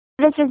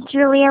This is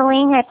Julia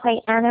Ling. I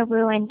play Anna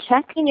Rue and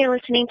Chuck, and you're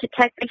listening to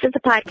Chuck versus the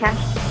Podcast.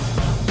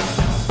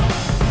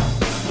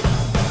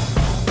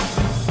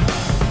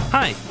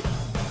 Hi,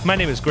 my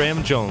name is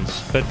Graham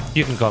Jones, but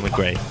you can call me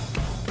Gray.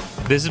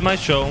 This is my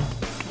show.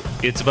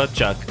 It's about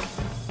Chuck.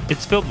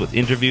 It's filled with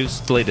interviews,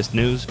 the latest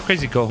news,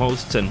 crazy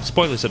co-hosts, and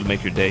spoilers that'll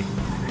make your day.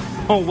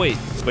 Oh, wait,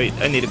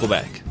 I need to go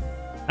back.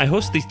 I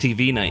host these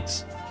TV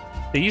nights.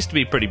 They used to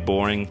be pretty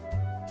boring,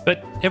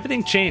 but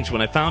everything changed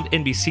when I found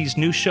NBC's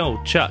new show,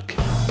 Chuck.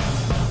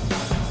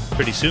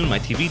 Pretty soon, my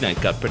TV night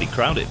got pretty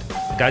crowded.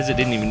 Guys I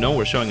didn't even know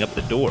were showing up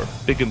the door.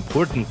 Big,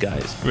 important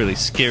guys. Really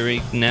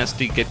scary,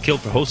 nasty, get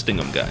killed for hosting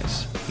them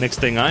guys. Next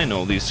thing I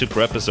know, these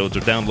super episodes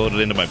are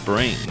downloaded into my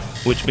brain,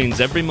 which means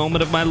every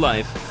moment of my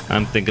life,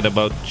 I'm thinking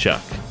about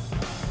Chuck.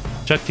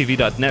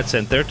 ChuckTV.net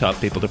sent their top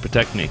people to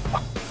protect me.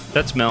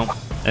 That's Mel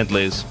and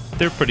Liz.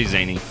 They're pretty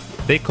zany.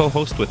 They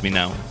co-host with me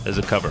now as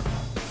a cover.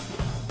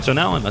 So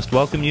now I must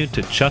welcome you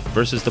to Chuck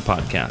versus the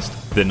Podcast,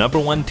 the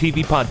 #1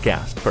 TV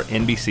podcast for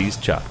NBC's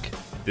Chuck.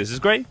 This is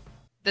Gray.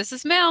 This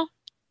is Mel.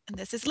 And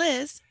this is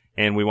Liz.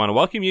 And we want to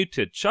welcome you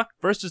to Chuck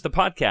versus the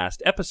Podcast,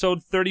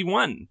 episode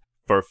 31,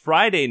 for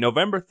Friday,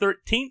 November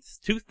 13th,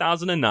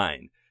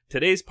 2009.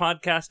 Today's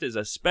podcast is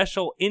a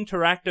special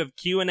interactive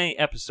Q&A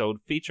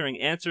episode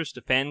featuring answers to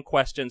fan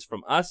questions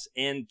from us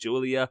and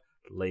Julia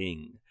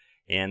Ling.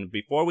 And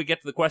before we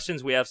get to the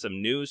questions, we have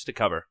some news to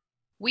cover.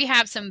 We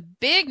have some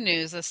big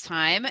news this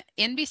time.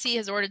 NBC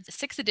has ordered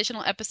 6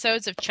 additional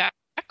episodes of Chuck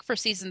for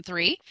season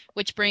 3,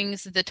 which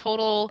brings the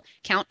total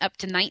count up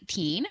to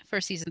 19 for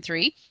season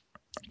 3.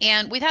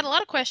 And we've had a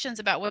lot of questions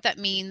about what that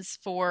means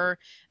for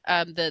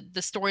the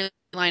storyline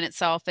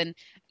itself. And,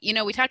 you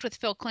know, we talked with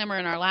Phil Klemmer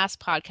in our last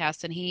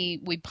podcast, and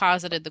we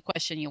posited the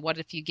question, you know, what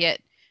if you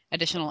get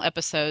additional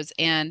episodes?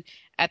 And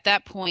at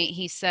that point,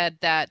 he said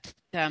that,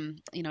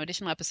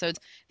 additional episodes,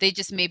 they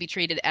just may be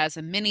treated as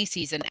a mini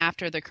season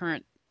after the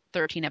current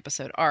 13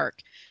 episode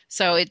arc.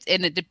 So it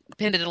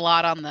depended a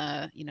lot on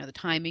the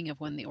timing of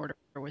when the order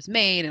was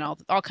made and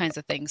all kinds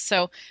of things.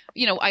 So,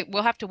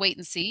 we'll have to wait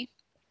and see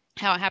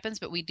how it happens,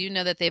 but we do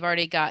know that they've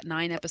already got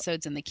 9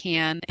 episodes in the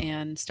can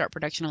and start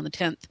production on the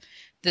 10th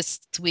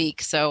this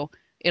week. So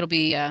it'll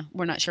be,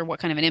 we're not sure what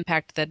kind of an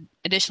impact the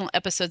additional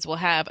episodes will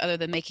have other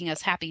than making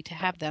us happy to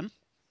have them.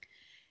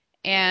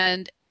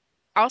 And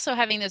also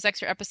having those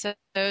extra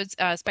episodes,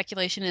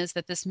 speculation is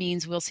that this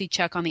means we'll see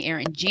Chuck on the air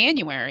in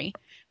January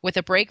with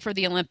a break for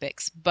the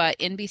Olympics, but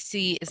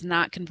NBC is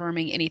not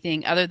confirming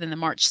anything other than the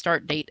March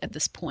start date at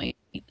this point.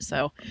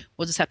 So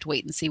we'll just have to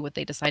wait and see what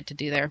they decide to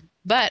do there.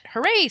 But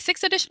hooray,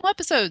 6 additional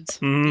episodes.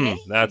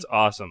 That's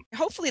awesome.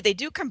 Hopefully they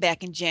do come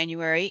back in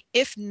January.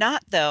 If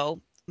not,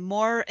 though,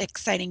 more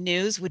exciting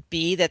news would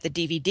be that the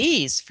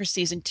DVDs for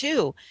season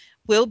 2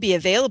 will be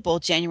available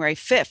January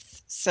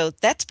 5th. So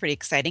that's pretty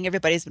exciting.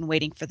 Everybody's been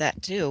waiting for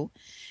that too.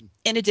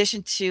 In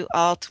addition to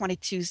all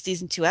 22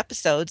 season 2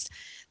 episodes,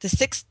 the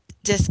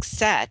 6-disc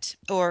set,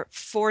 or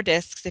 4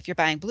 discs if you're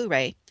buying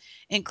Blu-ray,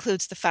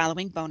 includes the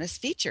following bonus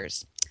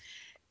features: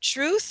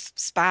 Truth,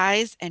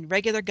 Spies, and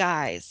Regular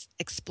Guys,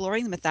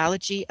 exploring the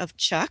mythology of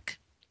Chuck;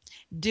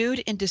 Dude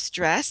in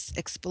Distress,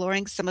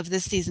 exploring some of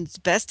this season's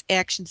best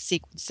action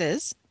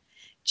sequences;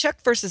 Chuck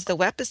versus the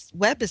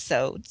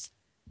Webisodes,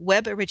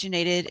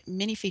 web-originated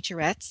mini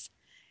featurettes;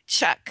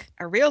 Chuck,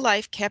 a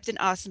real-life Captain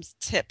Awesome's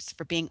tips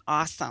for being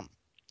awesome;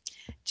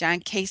 John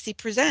Casey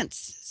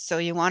presents So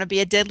You Want to Be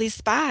a Deadly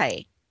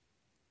Spy;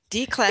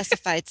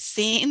 declassified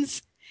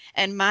scenes;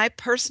 and my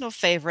personal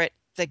favorite,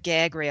 the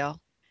gag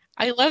reel.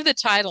 I love the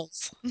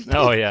titles.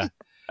 Oh, yeah.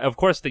 Of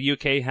course, the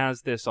UK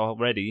has this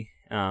already,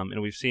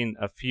 and we've seen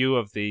a few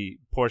of the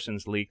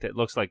portions leaked. It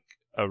looks like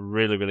a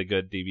really, really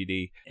good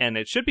DVD. And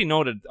it should be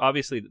noted,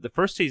 obviously, that the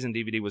first season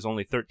DVD was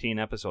only 13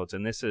 episodes,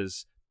 and this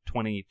is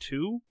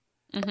 22.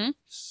 Mm-hmm.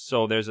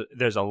 So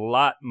there's a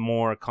lot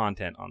more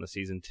content on the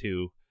season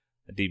 2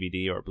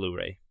 DVD or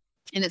Blu-ray.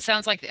 And it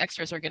sounds like the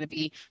extras are going to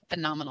be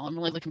phenomenal. I'm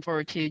really looking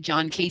forward to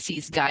John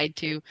Casey's guide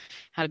to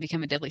how to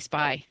become a deadly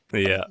spy.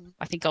 Yeah.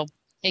 I think I'll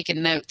take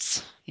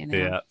notes.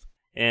 Yeah.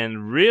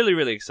 And really,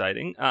 really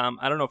exciting.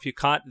 I don't know if you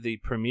caught the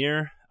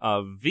premiere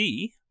of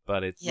V,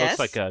 but it looks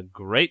like a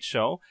great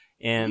show.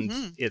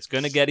 And it's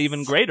going to get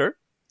even greater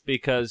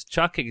because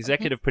Chuck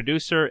executive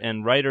producer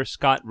and writer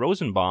Scott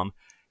Rosenbaum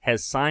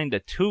has signed a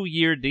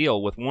 2-year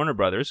deal with Warner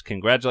Brothers.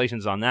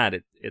 Congratulations on that.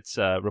 It's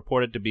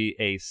reported to be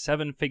a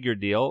 7-figure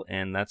deal,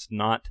 and that's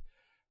not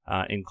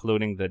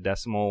including the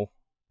decimal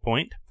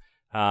point.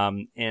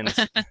 And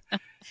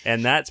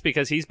that's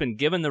because he's been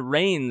given the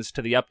reins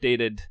to the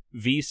updated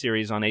V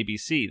series on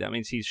ABC. That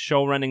means he's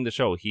show running the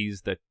show.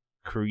 He's the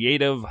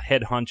creative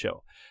head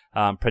honcho.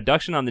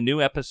 Production on the new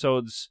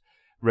episodes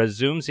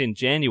resumes in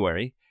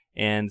January,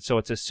 and so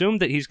it's assumed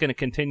that he's going to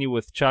continue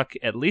with Chuck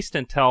at least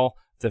until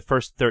the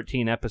first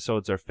 13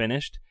 episodes are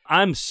finished.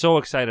 I'm so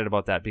excited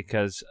about that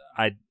because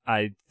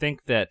I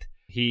think that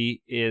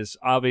he is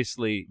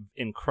obviously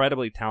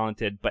incredibly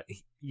talented, but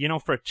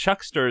for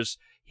Chucksters,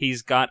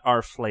 he's got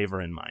our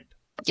flavor in mind.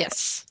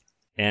 Yes.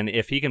 And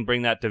if he can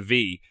bring that to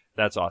V,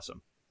 that's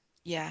awesome.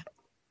 Yeah.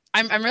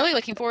 I'm really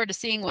looking forward to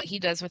seeing what he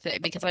does with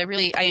it, because I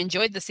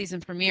enjoyed the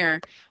season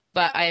premiere,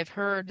 but I have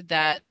heard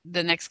that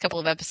the next couple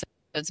of episodes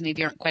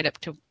maybe aren't quite up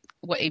to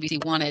what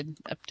ABC wanted,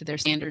 up to their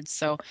standards.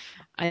 So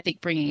I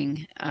think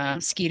bringing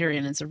Skeeter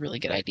in is a really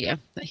good idea.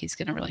 That he's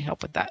going to really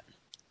help with that.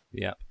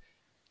 Yeah,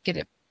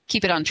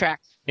 keep it on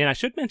track. And I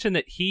should mention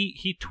that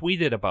he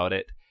tweeted about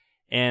it,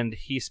 and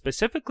he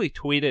specifically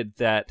tweeted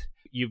that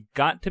you've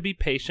got to be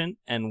patient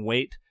and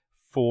wait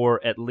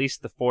for at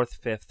least the 4th,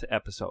 5th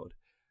episode,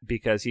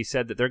 because he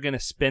said that they're going to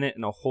spin it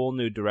in a whole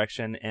new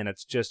direction, and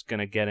it's just going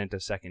to get into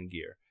second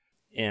gear.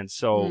 And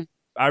so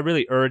I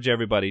really urge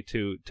everybody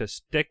to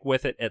stick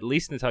with it, at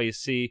least until you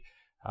see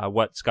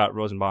what Scott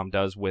Rosenbaum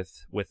does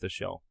with the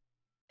show.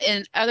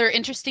 In other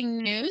interesting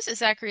news,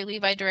 Zachary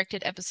Levi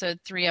directed episode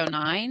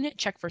 309,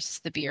 Chuck versus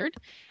the Beard,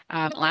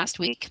 last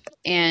week.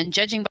 And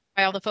judging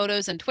by all the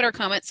photos and Twitter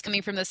comments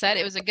coming from the set,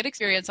 it was a good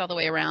experience all the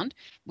way around.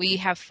 We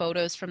have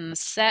photos from the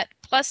set,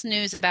 plus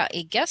news about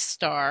a guest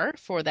star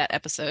for that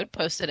episode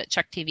posted at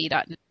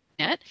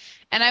chucktv.net.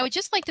 And I would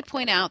just like to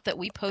point out that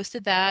we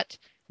posted that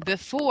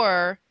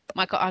before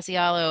Michael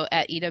Asialo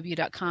at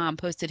EW.com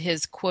posted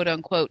his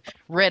quote-unquote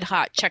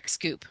red-hot Chuck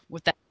scoop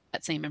with that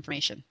same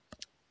information.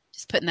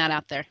 Just putting that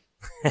out there.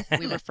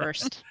 We were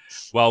first.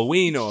 Well,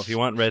 we know if you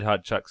want red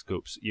hot Chuck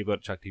scoops, you go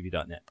to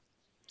chucktv.net.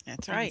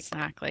 That's right.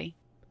 Exactly.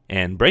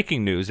 And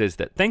breaking news is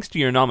that thanks to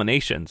your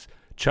nominations,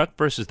 Chuck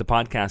versus the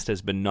Podcast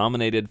has been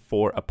nominated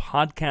for a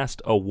podcast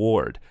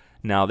award.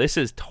 Now, this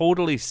is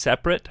totally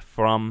separate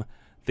from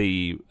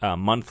the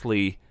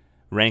monthly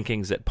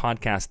rankings at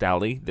Podcast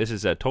Alley. This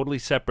is a totally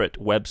separate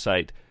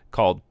website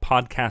called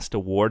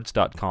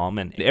podcastawards.com.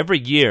 And every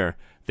year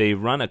they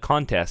run a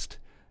contest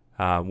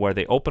where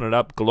they open it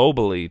up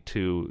globally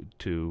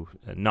to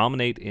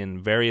nominate in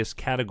various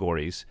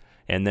categories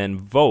and then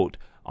vote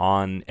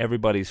on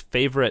everybody's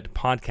favorite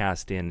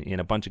podcast in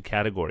a bunch of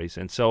categories.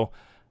 And so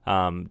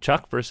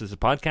Chuck versus the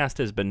Podcast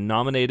has been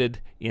nominated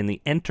in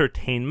the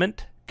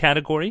entertainment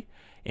category,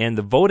 and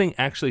the voting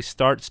actually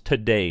starts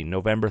today,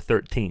 November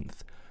 13th.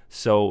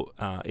 So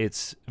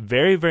it's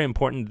very, very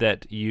important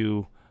that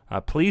you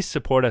please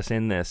support us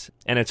in this.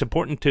 And it's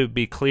important to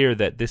be clear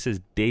that this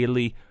is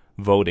daily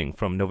voting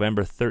from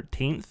November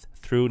 13th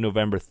through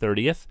November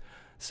 30th.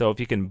 So if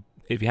you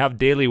have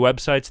daily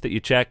websites that you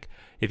check,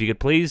 if you could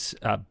please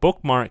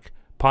bookmark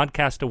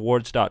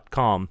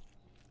podcastawards.com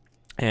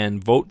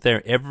and vote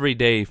there every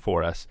day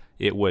for us,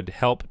 it would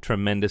help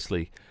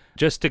tremendously.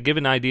 Just to give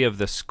an idea of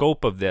the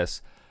scope of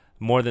this,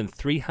 more than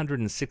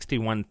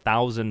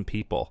 361,000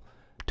 people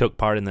took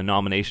part in the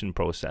nomination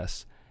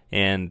process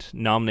and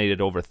nominated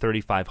over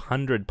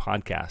 3,500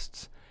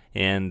 podcasts.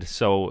 And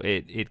so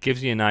it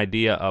gives you an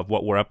idea of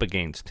what we're up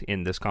against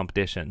in this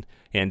competition.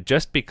 And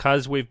just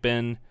because we've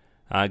been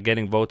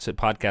getting votes at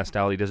Podcast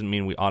Alley doesn't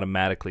mean we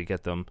automatically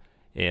get them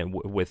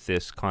with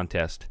this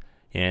contest.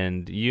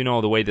 And you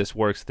know the way this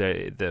works,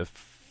 the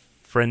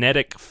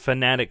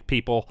fanatic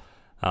people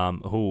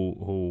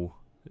who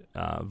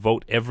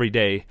vote every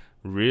day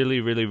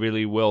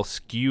really will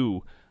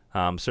skew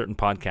certain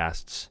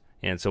podcasts.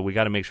 And so we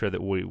got to make sure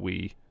that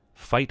we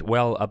fight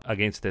well up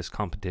against this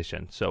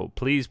competition. So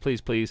please, if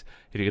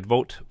you could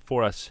vote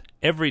for us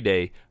every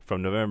day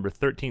from November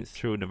 13th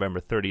through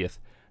November 30th,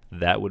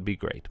 that would be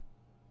great.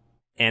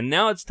 And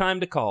now it's time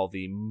to call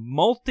the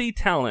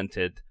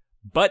multi-talented,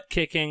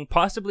 butt-kicking,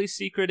 possibly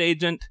secret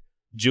agent,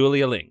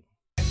 Julia Ling.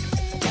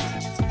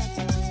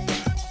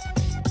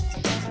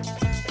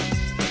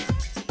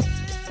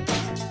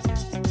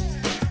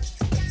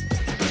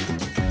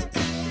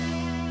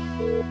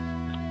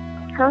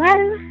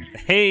 Hello?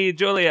 Hey,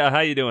 Julia,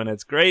 how you doing?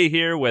 It's Gray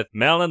here with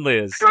Mel and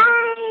Liz.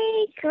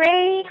 Hi,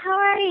 great. How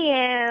are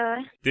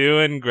you?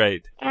 Doing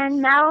great. And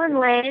Mel and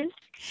Liz.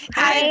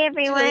 Hi,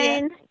 everyone.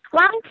 Julia.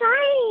 Long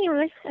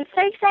time. I'm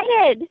so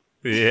excited.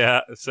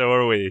 Yeah, so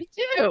are we. Me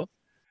too.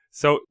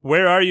 So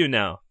where are you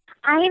now?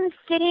 I am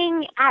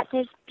sitting at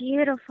this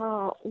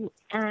beautiful,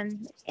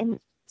 in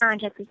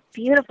lounge at this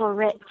beautiful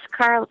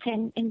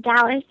Ritz-Carlton in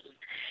Dallas,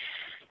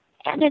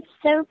 and it's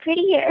so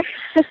pretty here.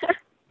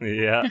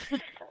 Yeah.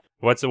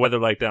 What's the weather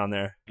like down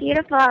there?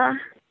 Beautiful.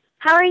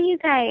 How are you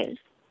guys?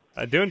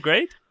 Doing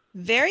great.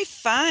 Very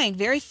fine,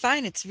 very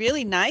fine. It's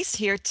really nice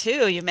here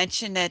too. You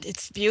mentioned that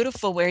it's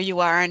beautiful where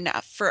you are, and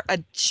for a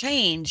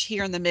change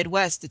here in the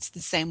Midwest, it's the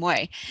same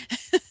way.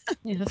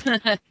 Yep.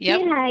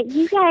 Yeah,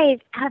 you guys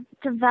have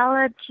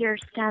developed your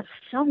stuff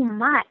so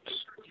much.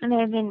 I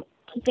mean, I've been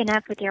keeping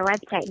up with your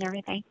website and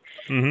everything.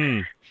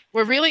 Mm-hmm.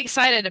 We're really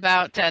excited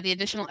about the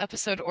additional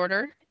episode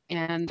order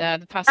and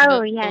the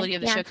possibility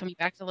of the show coming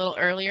back a little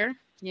earlier.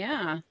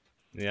 Yeah.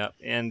 Yeah,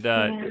 and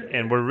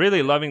we're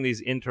really loving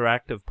these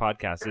interactive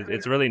podcasts.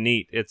 It's really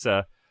neat. It's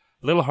a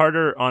little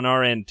harder on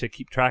our end to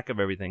keep track of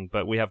everything,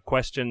 but we have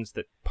questions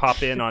that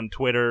pop in on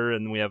Twitter,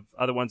 and we have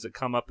other ones that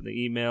come up in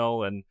the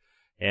email, and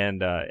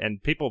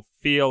people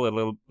feel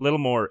a little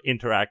more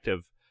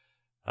interactive,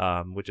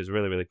 which is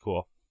really, really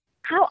cool.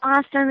 how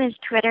awesome is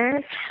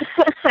Twitter,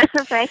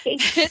 right?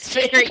 It's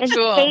very and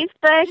cool.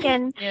 Facebook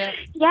and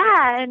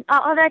and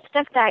all that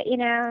stuff that,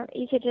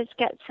 you could just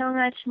get so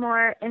much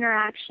more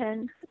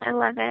interaction. I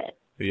love it.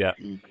 Yeah.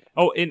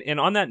 Oh, and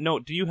on that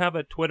note, do you have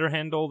a Twitter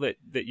handle that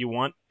you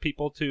want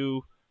people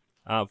to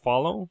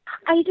follow?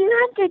 I do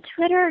have the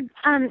Twitter,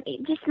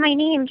 just my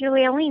name,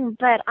 Julia Ling,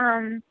 but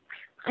I'm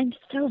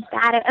so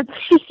bad at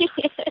updating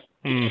it.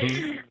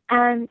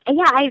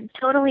 I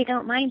totally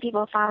don't mind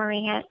people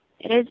following it.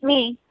 It is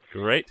me.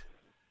 Great.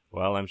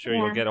 Well, I'm sure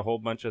you'll get a whole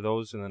bunch of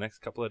those in the next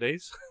couple of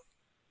days.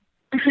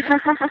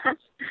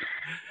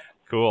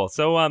 Cool.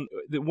 So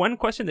the one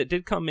question that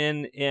did come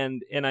in,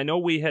 and I know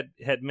we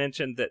had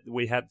mentioned that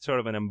we had sort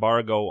of an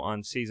embargo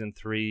on season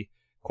 3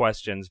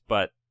 questions,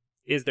 but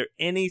is there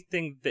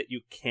anything that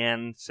you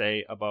can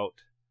say about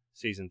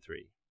season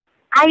 3?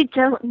 I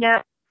don't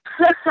know.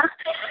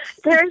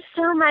 There's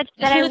so much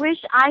that I wish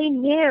I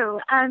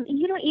knew.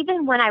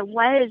 Even when I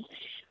was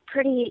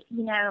pretty,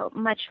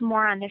 much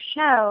more on the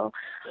show,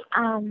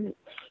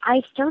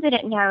 I still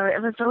didn't know.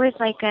 It was always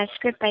like a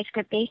script by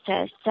script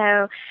basis.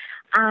 So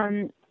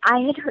I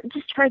had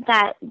just heard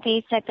that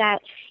they said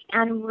that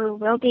Anne Wu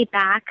will be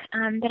back,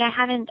 but I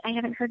haven't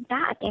heard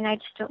back, and I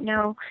just don't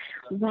know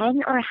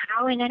when or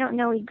how, and I don't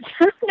know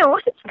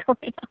what's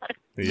going on.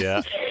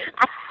 Yeah.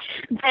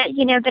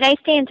 But I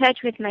stay in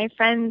touch with my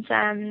friends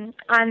on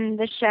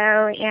the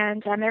show,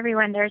 and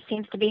everyone there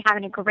seems to be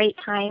having a great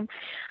time.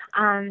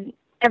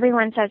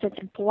 Everyone says it's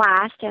a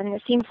blast, and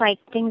it seems like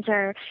things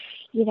are,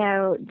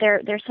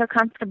 they're so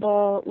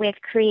comfortable with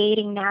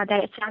creating now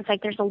that it sounds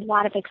like there's a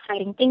lot of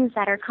exciting things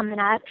that are coming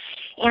up,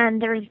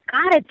 and there's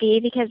gotta be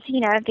because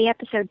of the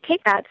episode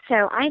pickup.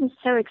 So I'm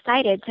so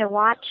excited to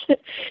watch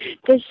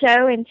the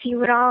show and see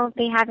what all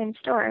they have in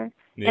store.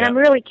 Yeah. And I'm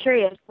really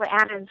curious what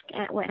Anna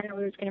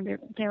was going to be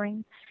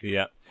doing.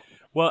 Yeah.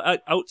 Well,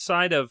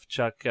 outside of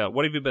Chuck,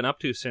 what have you been up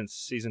to since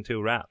season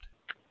 2 wrapped?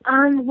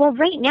 Well,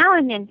 right now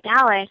I'm in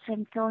Dallas.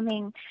 I'm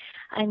filming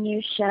a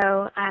new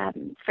show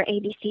for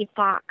ABC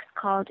Fox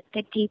called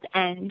The Deep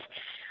End.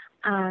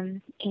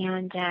 And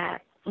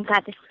I've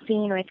got this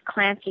scene with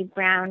Clancy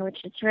Brown,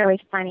 which is really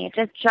funny.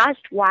 I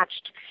just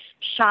watched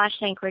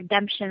Shawshank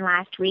Redemption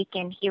last week,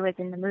 and he was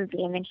in the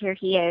movie, and then here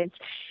he is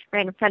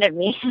right in front of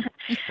me.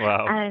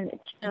 Wow.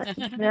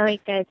 It's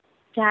really good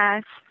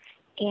stuff.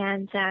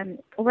 And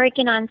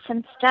working on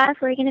some stuff.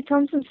 We're going to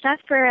film some stuff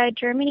for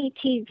Germany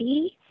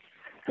TV.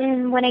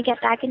 And when I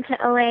get back into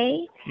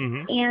LA,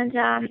 and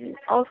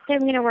also I'm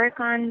going to work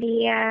on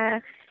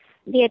the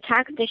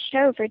Attack of the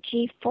Show for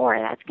G4.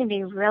 That's going to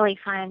be really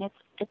fun.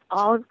 It's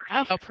all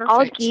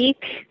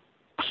geek,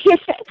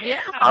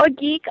 all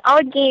geek,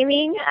 all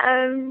gaming.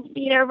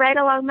 Right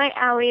along my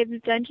alley.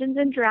 It's Dungeons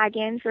and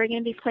Dragons. We're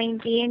going to be playing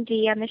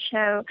D&D on the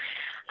show.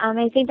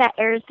 I think that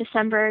airs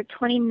December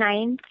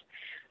 29th.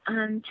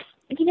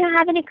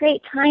 Having a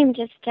great time.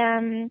 Just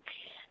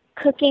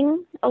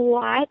cooking a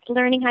lot,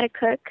 learning how to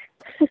cook.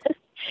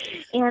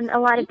 And a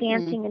lot of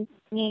dancing and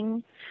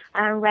singing,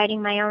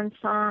 writing my own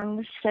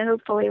songs. So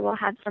hopefully we'll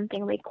have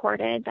something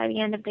recorded by the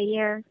end of the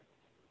year.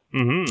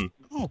 Mm-hmm.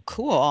 Oh,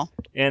 cool.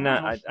 And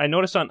I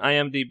noticed on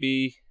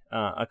IMDb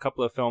a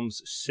couple of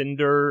films,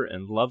 Cinder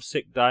and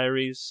Lovesick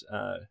Diaries,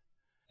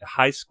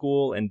 High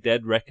School and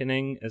Dead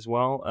Reckoning as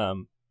well.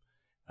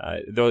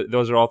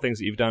 Those are all things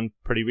that you've done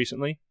pretty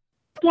recently?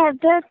 Yeah,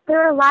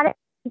 there are a lot of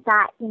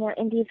that,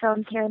 indie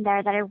films here and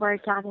there that I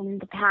worked on in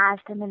the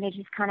past, and then they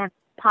just kind of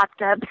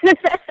popped up.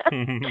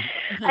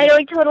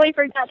 I totally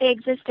forgot they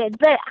existed.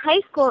 But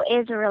High School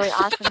is a really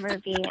awesome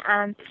movie.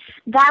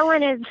 That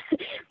one is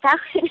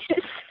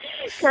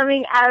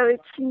coming out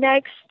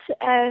next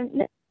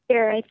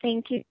year, I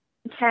think.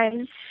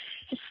 2010.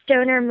 A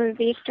stoner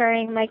movie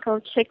starring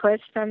Michael Chiklis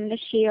from The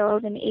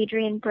Shield and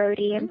Adrian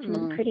Brody and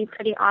some pretty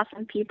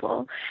awesome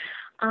people.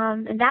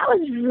 And that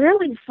was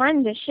really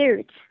fun to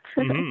shoot.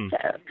 So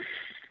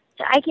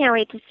I can't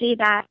wait to see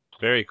that.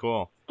 Very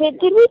cool. Did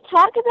we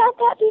talk about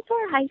that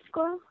before, High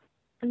School?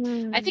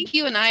 I think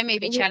you and I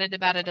maybe chatted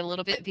about it a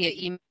little bit via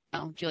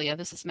email, Julia.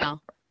 This is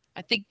Mel.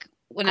 I think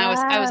when I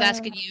was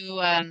asking you,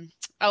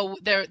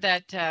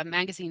 that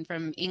magazine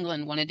from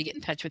England wanted to get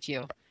in touch with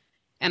you,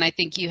 and I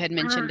think you had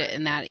mentioned it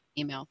in that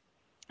email.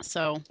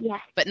 So,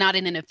 but not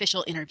in an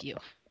official interview.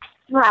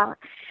 Well,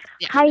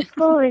 High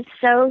School is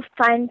so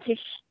fun to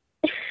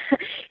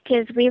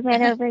because we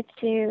went over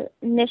to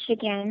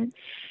Michigan.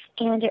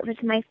 And it was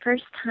my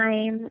first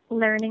time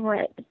learning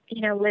what,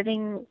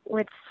 living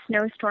with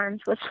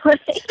snowstorms was like.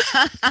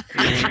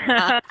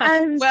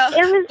 Well,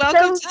 it was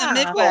welcome so to the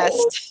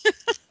Midwest.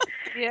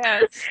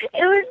 Yes.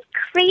 It was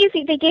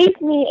crazy. They gave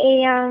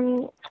me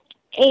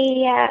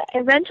a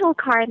rental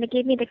car, and they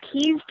gave me the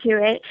keys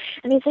to it.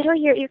 And they said, "Oh,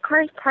 your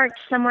car's parked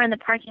somewhere in the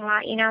parking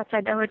lot,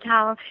 outside the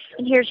hotel,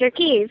 and here's your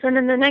keys." And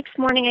then the next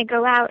morning I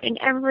go out, and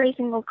every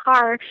single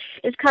car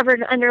is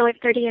covered under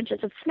like 30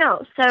 inches of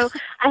snow. So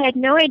I had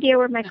no idea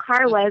where my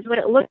car was, what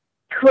it looked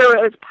like, where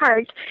it was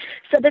parked.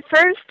 So the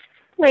first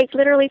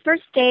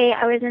day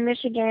I was in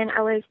Michigan,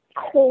 I was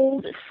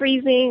cold,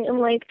 freezing,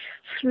 and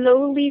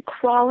slowly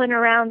crawling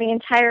around the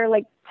entire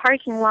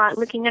parking lot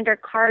looking under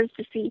cars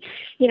to see,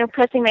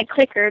 pressing my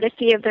clicker to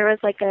see if there was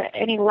like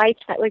any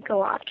lights that would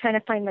go off, trying to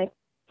find my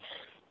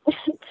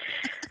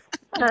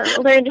I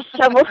learned to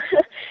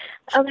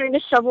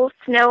shovel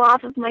snow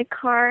off of my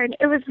car, and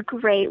it was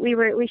great.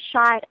 We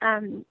shot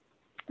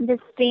this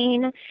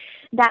scene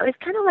that was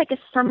kind of like a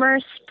summer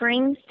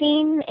spring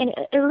scene, and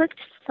it looked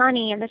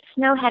sunny, and the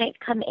snow hadn't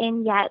come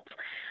in yet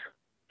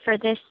for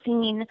this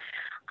scene,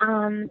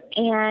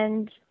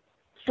 and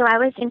so I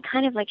was in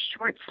kind of like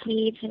short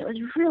sleeves, and it was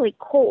really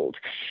cold.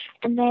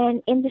 And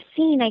then in the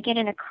scene, I get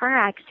in a car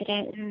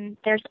accident, and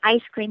there's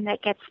ice cream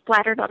that gets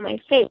splattered on my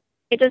face.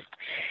 I just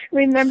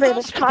remember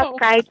the prop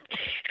guy.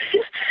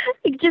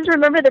 I just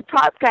remember the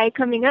prop guy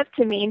coming up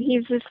to me, and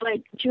he's just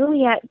like,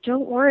 "Julia,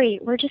 don't worry.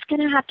 We're just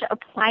going to have to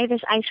apply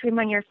this ice cream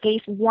on your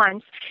face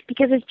once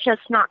because it's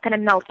just not going to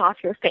melt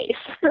off your face."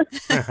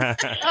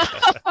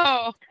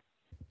 Oh.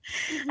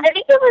 I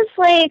think it was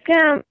like,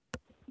 I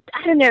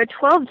don't know,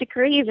 12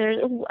 degrees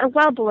or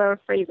well below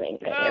freezing.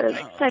 It was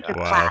such a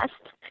blast.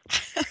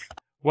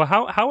 Well,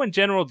 how in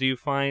general do you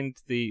find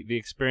the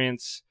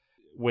experience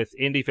with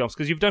indie films?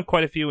 Because you've done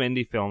quite a few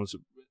indie films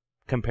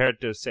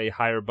compared to, say,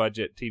 higher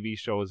budget TV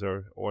shows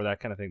or that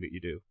kind of thing that you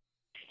do.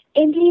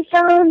 Indie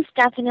films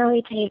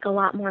definitely take a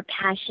lot more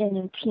passion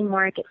and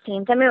teamwork, it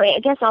seems. I mean, I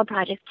guess all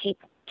projects take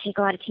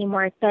a lot of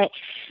teamwork, but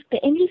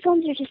indie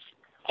films are just,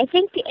 I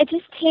think it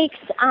just takes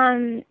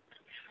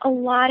a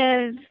lot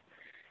of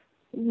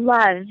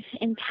love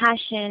and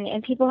passion,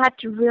 and people have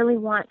to really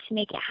want to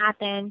make it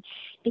happen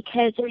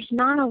because there's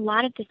not a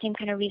lot of the same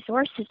kind of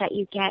resources that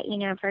you get,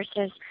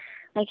 versus,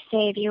 like,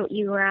 say, if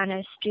you were on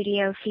a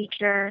studio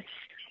feature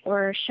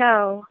or a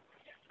show,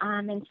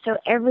 and so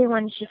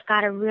everyone's just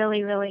got to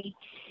really, really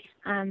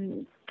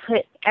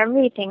put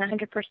everything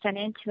 100%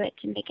 into it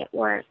to make it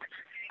work.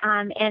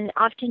 And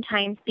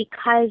oftentimes,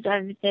 because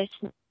of this,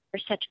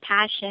 such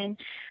passion,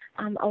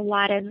 a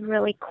lot of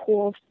really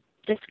cool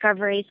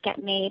discoveries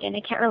get made, and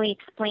I can't really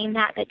explain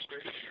that, but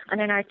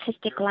on an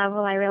artistic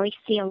level, I really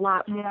see a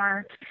lot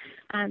more,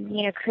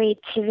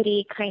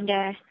 creativity kind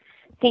of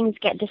things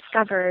get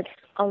discovered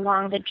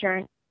along the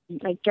journey,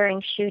 like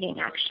during shooting,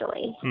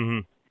 actually. Mm-hmm.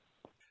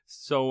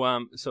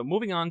 So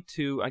moving on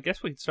to, I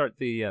guess we can start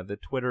the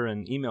Twitter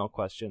and email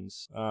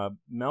questions.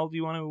 Mel, do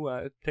you want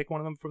to take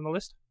one of them from the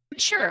list?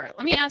 Sure.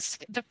 Let me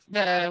ask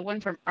the one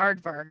from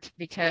Aardvark,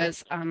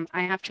 because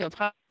I have to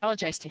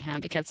apologize to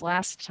him because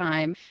last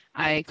time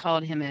I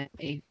called him a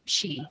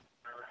she.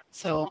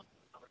 So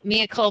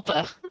mea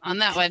culpa on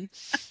that one.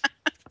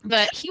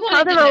 But he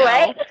wanted to know.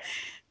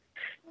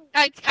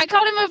 I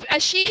called him a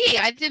she.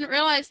 I didn't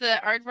realize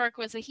that Aardvark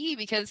was a he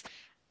because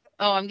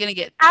I'm gonna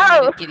get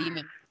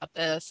email about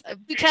this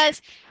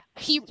because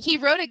he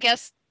wrote a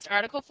guest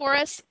article for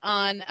us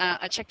on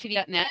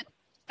CheckTV.net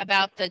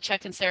about the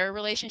Chuck and Sarah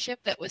relationship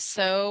that was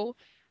so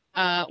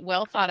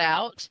well thought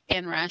out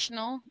and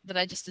rational that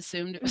I just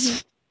assumed it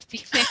was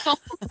female.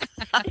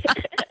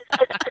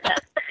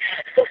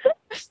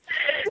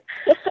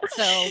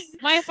 So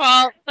my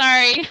fault.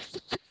 Sorry.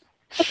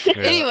 Yeah.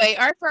 Anyway,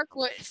 Aardvark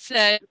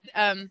said,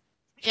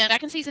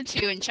 back in season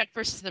 2 in Chuck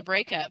versus the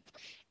Breakup,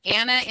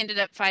 Anna ended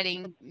up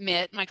fighting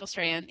Michael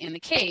Strahan, in the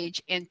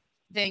cage, and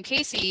then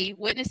Casey,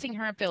 witnessing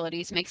her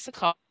abilities, makes a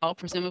call,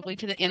 presumably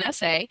to the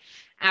NSA,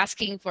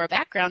 asking for a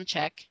background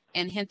check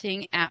and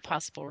hinting at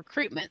possible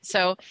recruitment.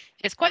 So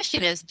his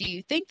question is, do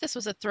you think this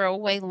was a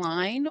throwaway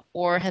line,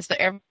 or has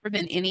there ever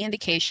been any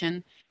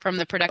indication from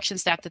the production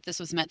staff that this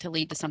was meant to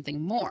lead to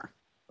something more?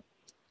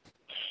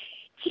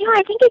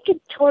 I think it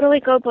could totally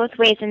go both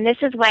ways, and this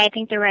is why I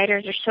think the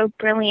writers are so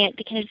brilliant,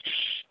 because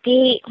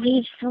they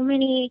leave so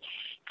many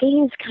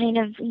things kind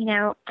of,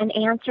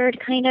 unanswered,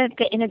 kind of,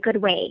 but in a good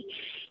way.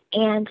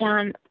 And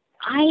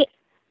I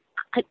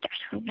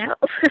don't know.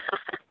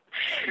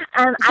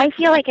 I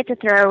feel like it's a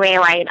throwaway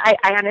line. I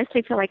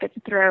honestly feel like it's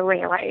a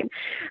throwaway line.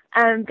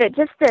 But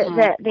just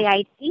the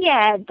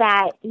idea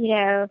that,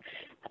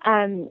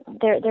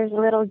 there's a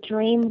little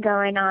dream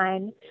going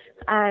on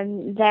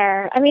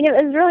there. I mean, it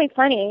was really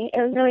funny. It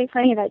was really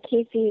funny that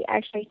Casey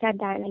actually said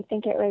that, and I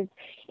think it was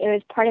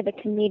part of the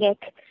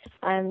comedic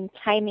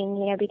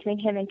timing, between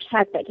him and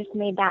Chuck that just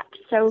made that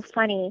so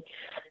funny.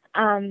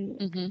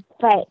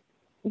 But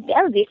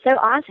that would be so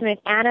awesome if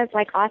Anna's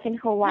like off in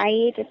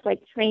Hawaii, just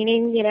like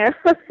training, Who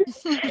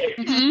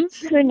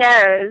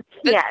knows?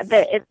 Yeah,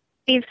 but it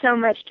leaves so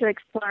much to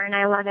explore, and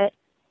I love it.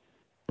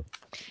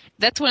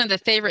 That's one of the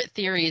favorite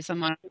theories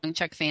among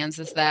Chuck fans,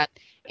 is that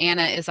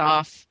Anna is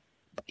off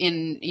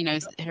in,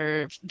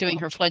 her doing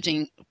her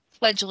fledgling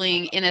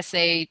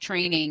NSA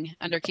training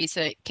under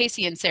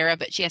Casey and Sarah,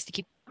 but she has to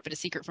keep it a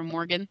secret from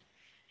Morgan.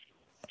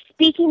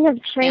 Speaking of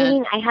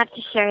training, I have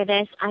to share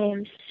this. I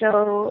am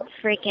so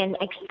freaking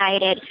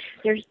excited.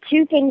 There's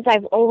 2 things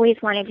I've always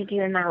wanted to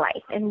do in my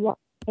life, and one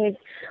is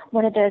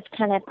one of those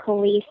kind of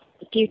police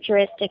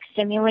futuristic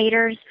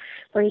simulators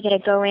where you get to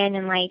go in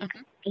and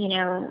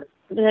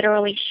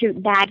literally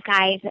shoot bad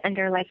guys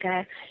under like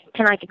a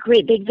kind of like a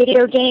great big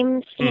video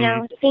games,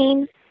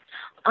 scene.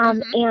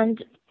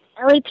 And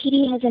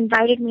LAPD has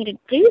invited me to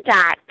do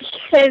that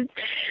because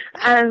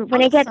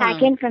when I get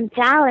back in from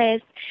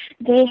Dallas,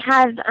 they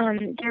have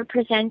they're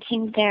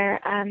presenting their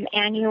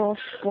annual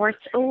sports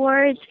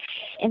awards,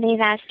 and they've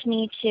asked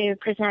me to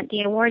present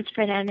the awards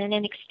for them. And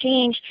in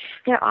exchange,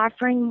 they're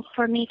offering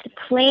for me to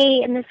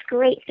play in this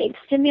great big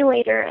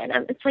simulator, and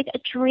it's like a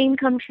dream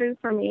come true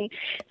for me.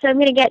 So I'm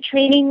going to get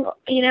training,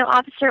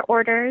 officer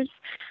orders.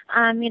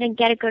 I'm going to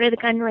get to go to the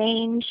gun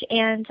range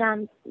and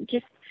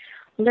just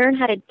learn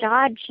how to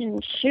dodge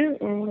and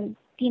shoot and,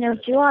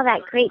 do all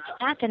that great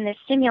stuff in the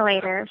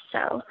simulator.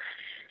 So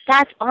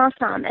that's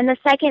awesome. And the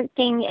second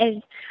thing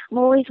is I've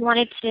always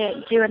wanted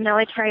to do a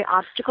military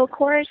obstacle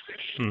course,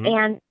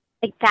 and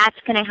that's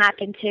going to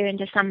happen too in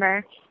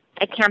December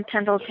at Camp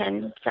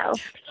Pendleton. So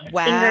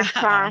fingers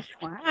crossed.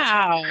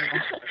 Wow.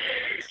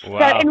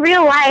 So in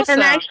real life,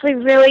 I'm actually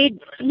really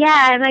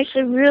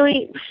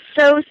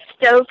so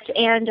stoked,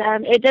 and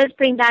it does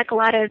bring back a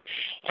lot of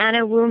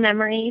Anna Wu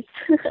memories.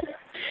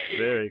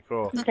 Very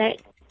cool.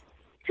 But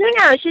who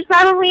knows? She's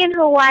probably in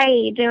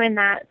Hawaii doing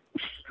that.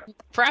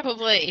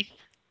 Probably.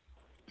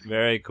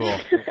 Very cool.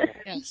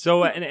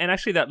 So, and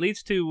actually that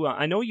leads to,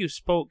 I know you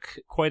spoke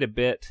quite a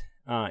bit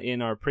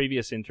in our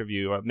previous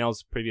interview,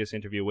 Mel's previous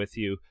interview with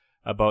you,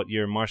 about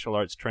your martial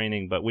arts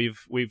training, but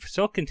we've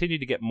still continued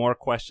to get more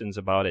questions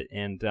about it.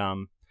 And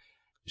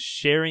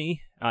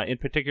Sherry, in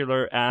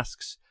particular,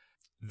 asks,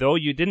 though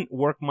you didn't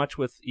work much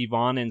with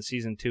Yvonne in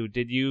season 2,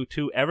 did you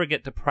two ever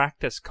get to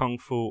practice kung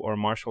fu or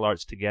martial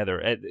arts together?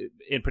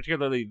 In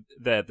particularly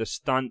the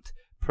stunt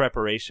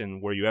preparation,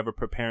 were you ever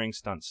preparing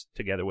stunts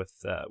together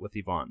with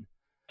Yvonne?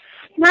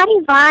 Not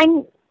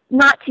Yvonne,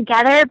 not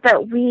together,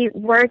 but we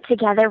were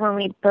together when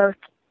we both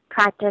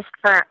practiced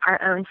for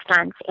our own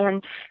stunts,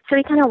 and so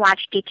we kind of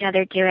watched each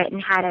other do it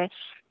and had a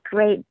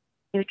great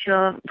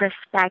mutual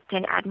respect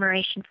and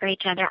admiration for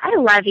each other. I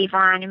love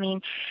Yvonne. I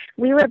mean,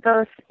 we were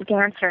both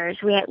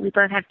dancers. We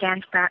both have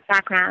dance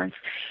backgrounds,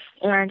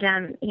 and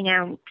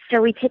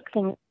so we picked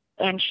things.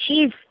 And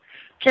she's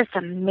just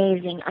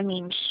amazing. I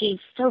mean, she's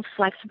so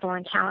flexible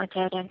and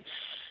talented, and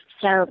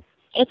so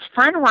it's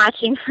fun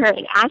watching her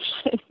in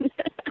action.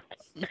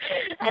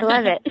 I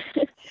love it.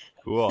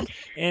 Cool.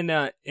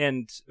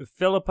 And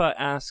Philippa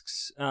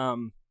asks,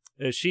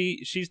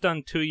 she's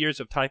done 2 years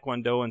of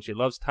Taekwondo and she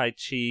loves Tai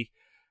Chi.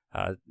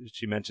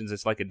 She mentions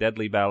it's like a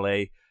deadly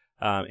ballet,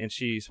 and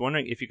she's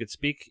wondering if you could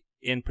speak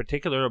in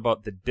particular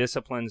about the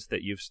disciplines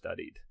that you've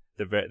studied,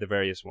 the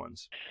various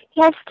ones.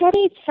 Yeah, I've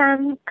studied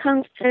some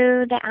Kung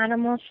Fu, the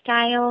animal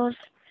styles,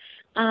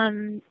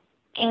 and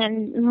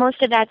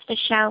most of that's the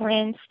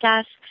Shaolin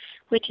stuff,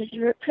 which is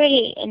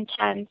pretty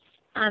intense.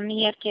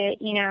 You have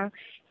to,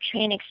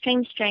 train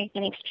extreme strength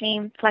and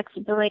extreme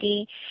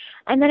flexibility.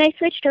 And then I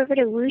switched over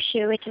to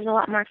Wushu, which is a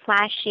lot more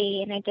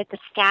flashy, and I did the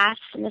staff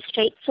and the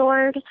straight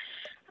sword.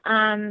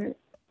 Wanted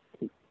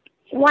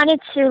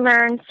to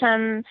learn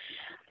some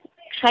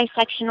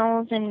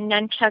trisectionals and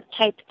nunchuck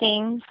type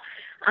things.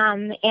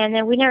 And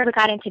then we never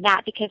got into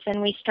that because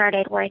then we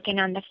started working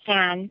on the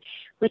fan,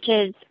 which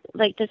is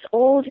like this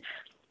old...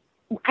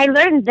 I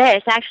learned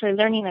this, actually,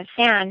 learning the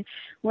fan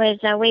was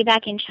way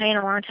back in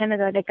China a long time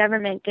ago. The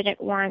government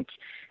didn't want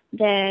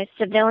the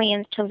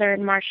civilians to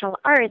learn martial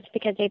arts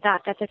because they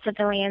thought that the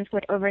civilians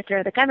would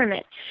overthrow the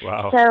government.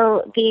 Wow.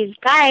 So these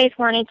guys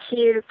wanted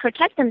to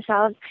protect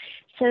themselves,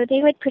 so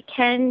they would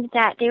pretend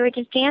that they were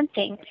just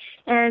dancing.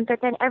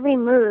 But then every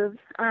move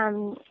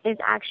is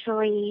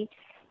actually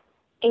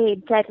a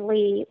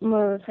deadly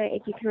move.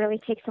 You can really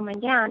take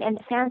someone down. And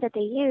the fans that they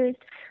used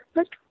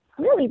looked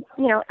really,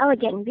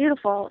 elegant and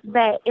beautiful,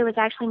 but it was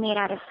actually made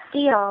out of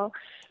steel.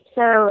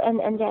 So, and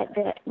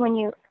when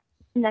you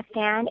in the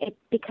fan, it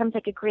becomes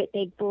like a great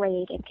big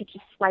blade and could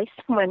just slice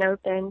someone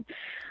open.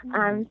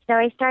 So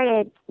I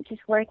started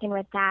just working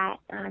with that,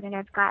 and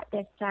I've got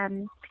this,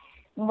 I'm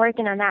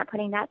working on that,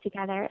 putting that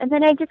together. And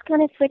then I just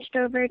kind of switched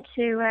over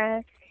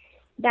to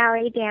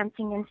ballet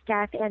dancing and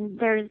stuff, and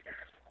there's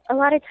a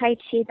lot of Tai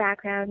Chi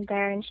background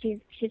there, and she's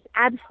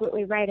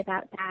absolutely right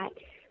about that.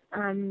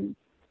 And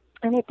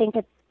I think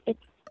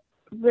it's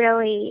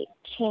really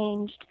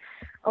changed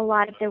a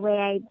lot of the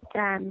way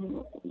I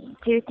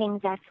do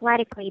things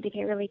athletically,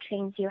 because it really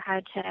trains you how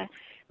to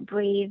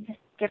breathe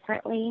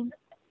differently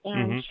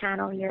and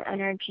channel your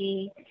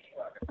energy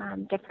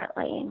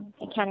differently.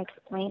 I can't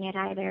explain it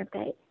either,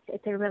 but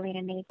it's a really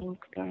amazing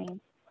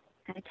experience.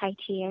 Tai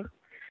Chi is.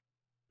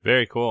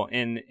 Very cool.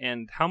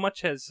 And how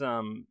much has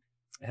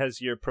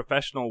your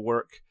professional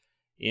work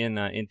in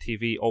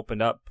TV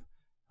opened up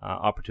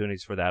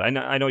opportunities for that?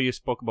 I know you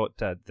spoke about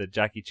the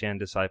Jackie Chan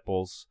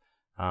disciples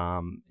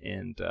and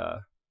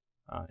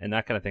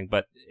that kind of thing,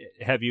 but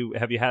have you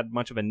had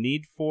much of a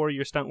need for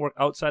your stunt work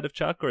outside of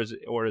Chuck,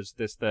 or is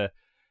this the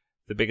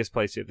biggest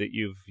place that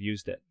you've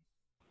used it?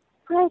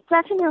 Well, it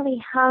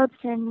definitely helps,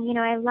 and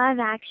I love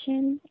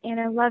action, and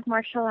I love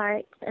martial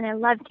arts, and I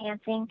love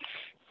dancing.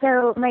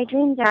 So my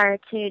dreams are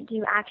to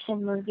do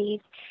action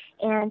movies,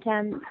 and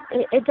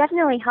it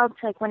definitely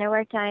helps. Like when I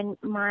worked on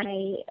my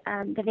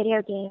the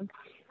video game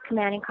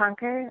Command and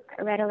Conquer,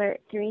 Red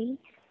Alert 3,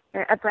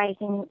 or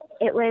Uprising,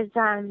 it was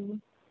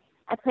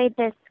I played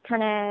this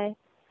kind of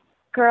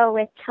girl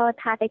with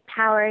telepathic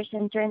powers,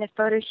 and during the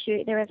photo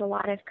shoot there was a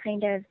lot of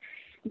kind of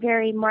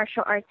very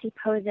martial artsy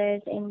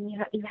poses, and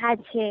you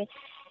had to,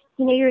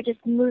 you were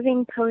just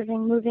moving,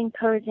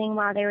 posing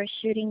while they were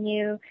shooting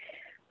you,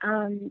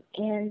 and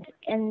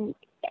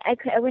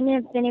I wouldn't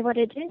have been able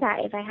to do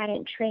that if I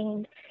hadn't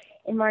trained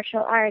in martial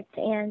arts,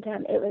 and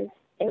it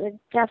was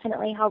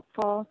definitely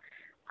helpful,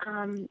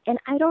 and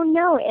I don't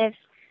know if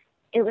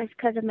it was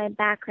because of my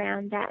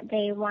background that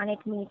they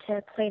wanted me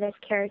to play this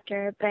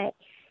character, but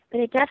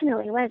it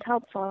definitely was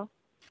helpful.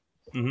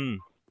 Mm-hmm.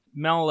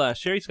 Mel,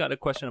 Sherry's got a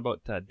question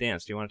about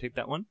dance. Do you want to take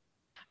that one?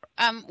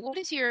 What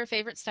is your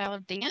favorite style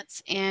of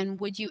dance, and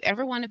would you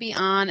ever want to be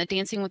on a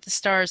Dancing with the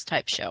Stars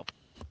type show?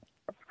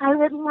 I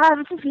would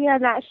love to be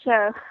on that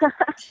show.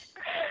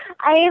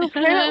 I am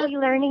currently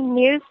learning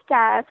new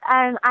stuff.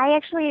 I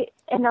actually,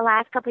 in the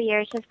last couple of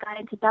years, just got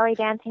into belly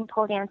dancing,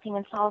 pole dancing,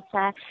 and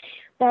salsa.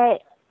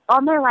 But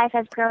all my life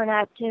I've grown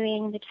up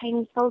doing the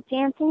Chinese folk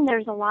dancing.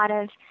 There's a lot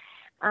of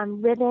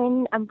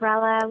ribbon,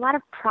 umbrella, a lot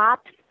of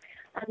props.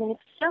 I mean,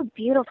 it's so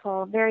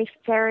beautiful, very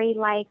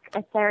fairy-like,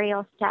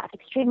 ethereal stuff,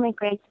 extremely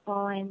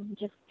graceful, and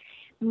just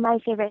my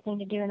favorite thing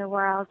to do in the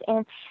world.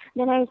 And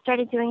then I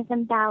started doing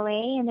some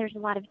ballet, and there's a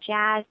lot of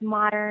jazz,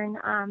 modern.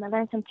 I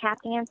learned some tap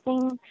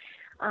dancing,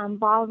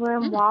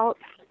 ballroom, waltz.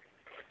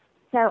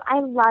 So I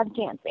love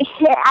dancing.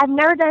 I've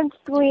never done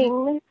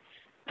swing,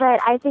 but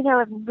I think I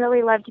would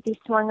really love to be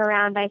swung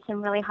around by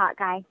some really hot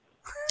guy.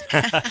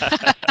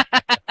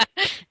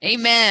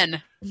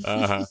 Amen.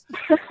 Uh-huh.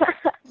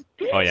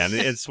 Oh, yeah,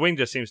 and swing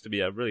just seems to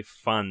be a really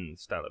fun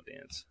style of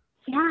dance.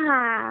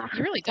 Yeah. It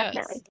really does.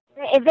 Definitely.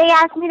 If they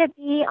asked me to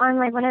be on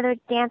like one of those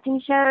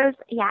dancing shows,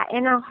 yeah,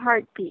 in a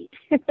heartbeat.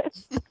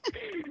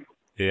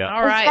 Yeah.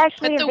 All right.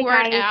 Especially Put the if the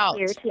word guy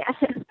out. is cute.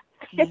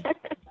 Yeah.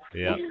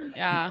 Yeah.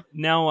 Yeah.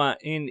 Now,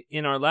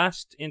 in our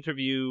last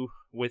interview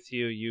with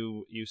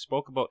you, you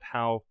spoke about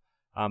how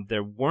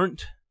there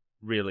weren't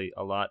really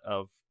a lot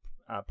of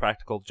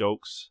practical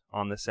jokes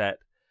on the set,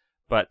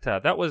 but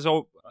that was,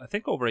 I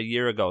think, over a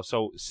year ago.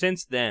 So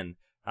since then,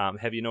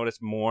 have you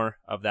noticed more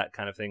of that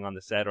kind of thing on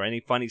the set, or any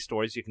funny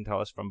stories you can tell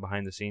us from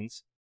behind the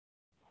scenes?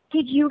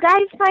 Did you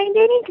guys find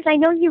any? Because I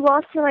know you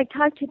also like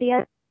talk to the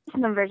other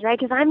members, right?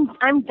 Because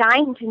I'm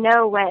dying to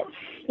know what,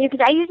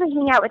 because I usually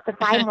hang out with the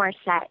Buy More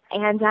set,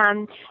 and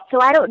so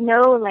I don't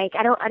know, like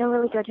I don't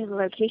really go to the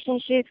location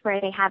shoots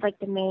where they have like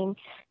the main,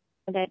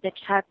 the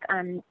Chuck,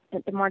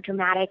 the more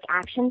dramatic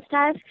action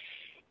stuff.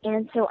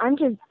 And so I'm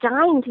just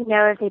dying to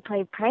know if they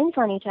play pranks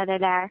on each other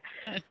there.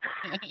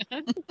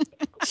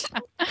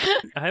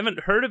 I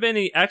haven't heard of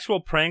any actual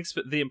pranks,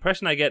 but the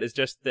impression I get is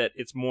just that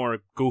it's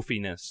more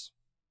goofiness.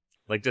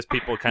 Like just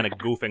people kind of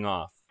goofing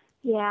off.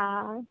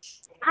 Yeah.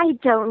 I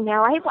don't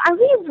know. Are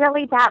we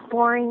really that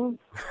boring?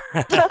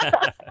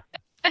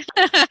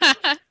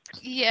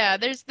 Yeah,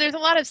 there's a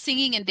lot of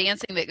singing and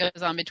dancing that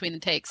goes on between the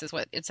takes, is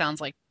what it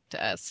sounds like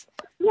to us.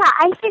 Yeah,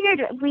 I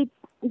figured we'd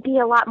be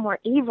a lot more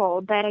evil,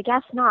 but I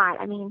guess not.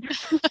 I mean,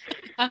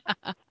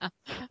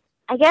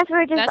 I guess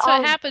we're just That's all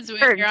what happens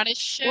when nerds. you're on a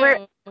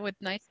show with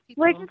nice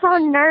people. We're just all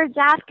nerds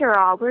after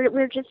all.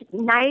 We're just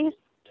nice,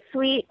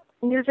 sweet,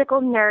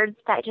 musical nerds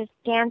that just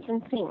dance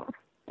and sing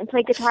and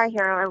play Guitar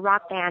Hero or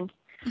Rock Band.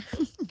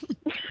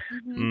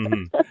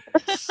 Mm-hmm.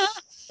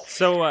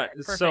 So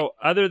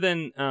other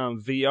than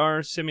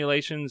VR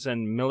simulations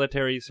and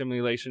military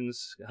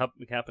simulations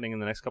happening in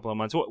the next couple of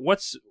months,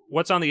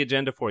 what's on the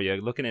agenda for you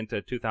looking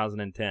into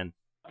 2010?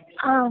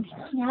 I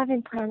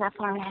haven't planned that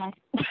far ahead.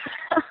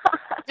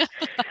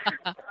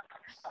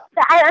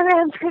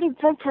 I'm pretty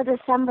booked till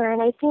December,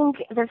 and I think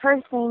the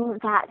first thing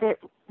that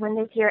when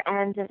this year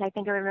ends is I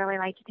think I would really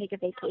like to take a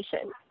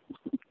vacation.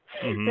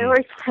 Mm-hmm. I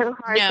worked so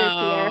hard this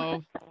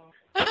year.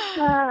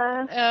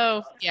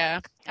 Oh, yeah.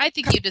 I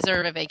think you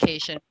deserve a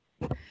vacation.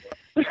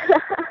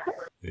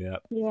 Yeah.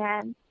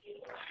 Yeah.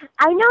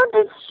 I know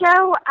this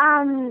show,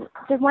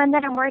 the one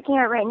that I'm working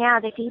at right now,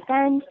 The Deep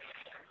End,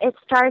 it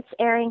starts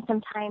airing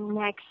sometime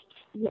next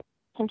year.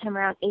 Sometime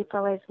around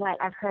April is what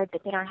I've heard,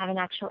 but they don't have an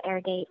actual air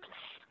date.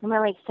 I'm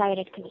really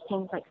excited because it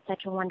seems like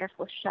such a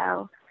wonderful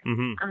show.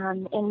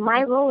 Mm-hmm. And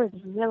my role is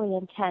really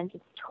intense.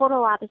 It's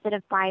total opposite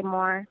of Buy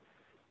More.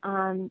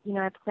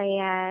 I play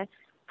a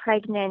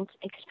pregnant,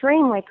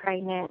 extremely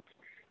pregnant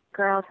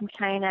girl from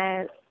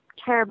China,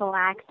 terrible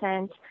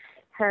accent.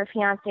 Her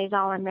fiance is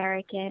all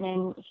American,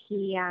 and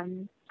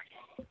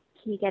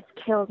he gets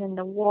killed in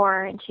the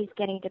war, and she's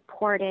getting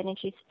deported, and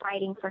she's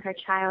fighting for her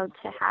child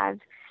to have,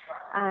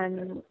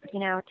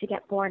 to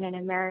get born in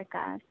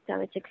America. So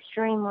it's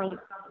extremely,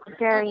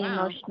 very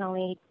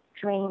emotionally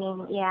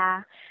draining.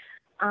 Yeah.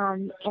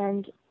 And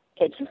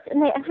it just,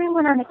 and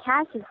everyone on the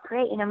cast is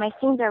great. My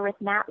scenes are with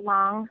Matt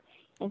Long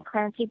and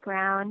Clancy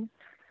Brown.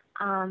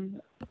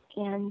 And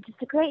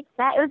it's a great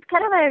set. It was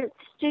kind of a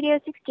Studio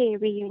 60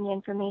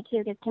 reunion for me, too,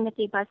 because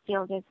Timothy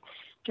Busfield is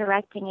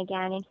directing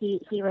again, and he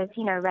was,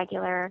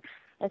 regular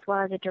as well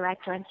as a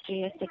director on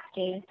Studio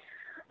 60.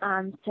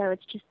 So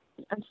it's just,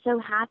 I'm so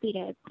happy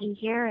to be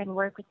here and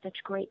work with such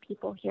great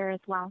people here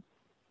as well.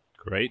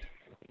 Great.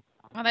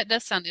 Well, that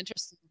does sound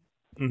interesting.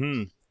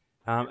 Mm-hmm.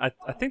 I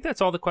think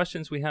that's all the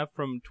questions we have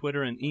from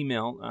Twitter and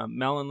email.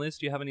 Mel and Liz,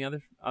 do you have any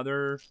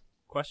other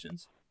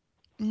questions?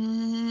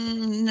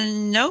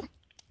 No.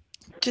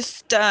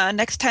 Just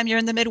next time you're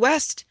in the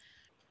Midwest,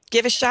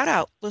 give a shout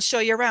out. We'll show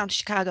you around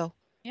Chicago.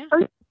 Yeah. Oh,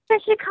 you're in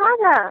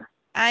Chicago.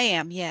 I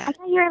am, yeah. I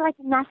thought you were like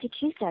in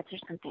Massachusetts or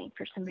something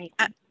for some reason.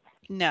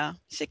 No,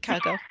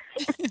 Chicago.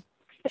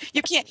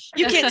 You can't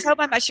tell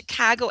by my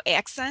Chicago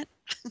accent.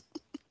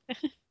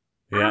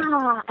 Yeah.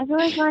 I've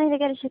always wanted to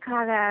go to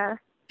Chicago.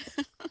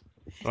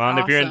 Well, and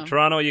if you're in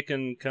Toronto, you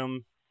can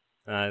come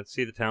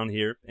see the town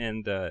here,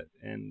 and then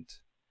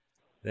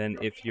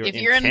if you're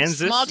in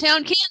Kansas, small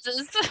town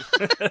Kansas,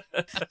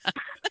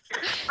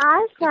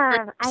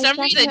 awesome. For some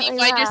reason, you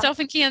find yourself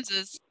in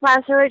Kansas.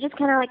 Wow, so we're just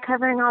kind of like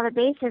covering all the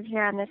bases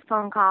here on this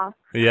phone call.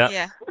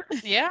 Yeah.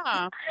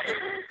 Yeah.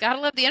 Gotta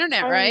love the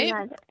internet, right?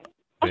 Love it.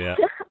 Yeah.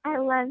 I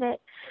love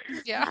it.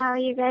 Yeah. Oh,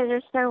 you guys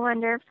are so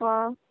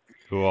wonderful.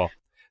 Cool.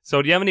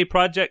 So, do you have any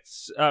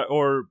projects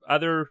or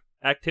other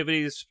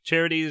activities,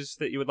 charities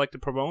that you would like to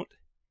promote?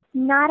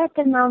 Not at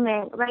the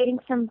moment. Writing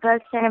some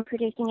books and I'm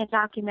producing a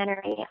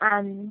documentary.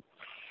 And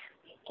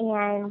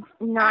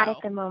not at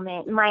the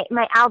moment.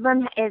 My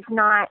album is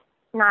not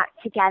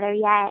together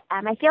yet.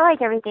 I feel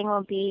like everything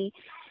will be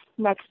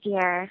next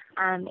year,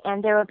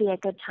 and there will be a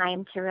good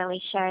time to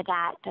really share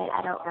that. But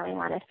I don't really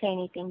want to say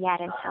anything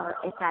yet until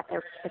it's at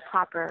the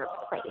proper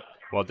place.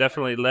 Well,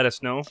 definitely let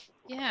us know.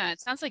 Yeah,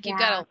 it sounds like you've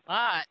got a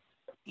lot.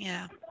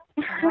 Yeah.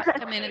 A lot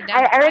coming in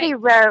I already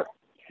wrote.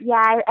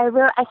 Yeah,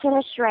 I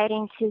finished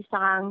writing 2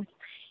 songs,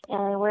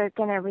 and we're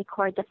gonna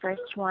record the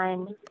first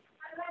one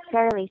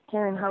fairly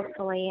soon,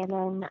 hopefully. And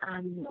then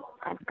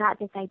I've got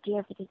this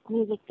idea for this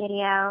music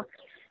video.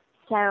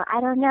 So I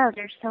don't know.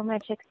 There's so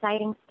much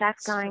exciting stuff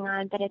going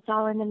on, but it's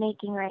all in the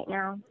making right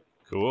now.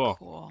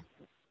 Cool.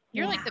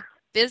 You're like the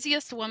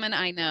busiest woman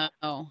I know.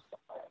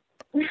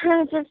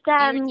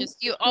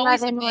 You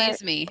always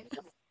amaze me.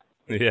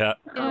 Yeah.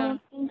 Oh,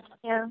 thank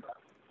you.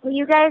 Well,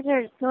 you guys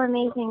are so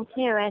amazing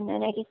too, and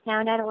then I just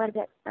found out a little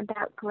bit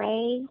about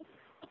Gray.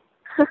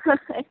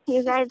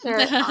 You guys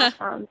are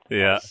awesome.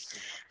 Yeah.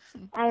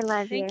 I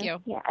love Thank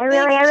you. Yeah, I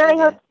really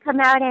hope to come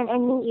out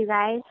and meet you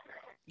guys.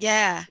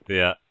 Yeah.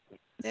 Yeah.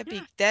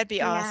 That'd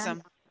be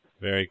awesome.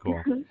 Very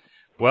cool.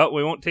 Well,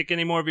 we won't take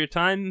any more of your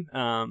time.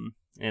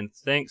 And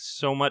thanks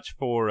so much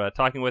for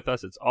talking with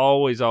us. It's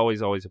always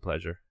a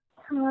pleasure.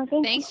 Oh,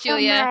 thanks,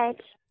 Julia. So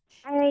much.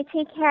 All right,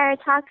 take care.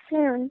 Talk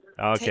soon.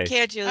 Okay. Take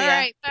care, Julia. All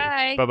right,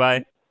 bye.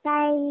 Bye-bye.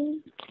 Bye.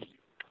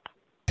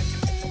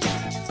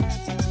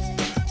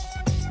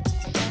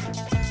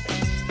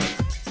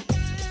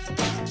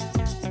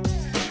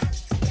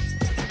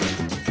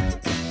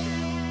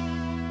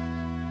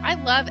 I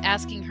love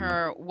asking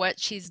her what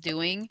she's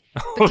doing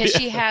because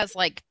she has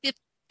like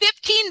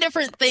 15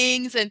 different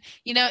things, and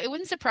it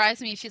wouldn't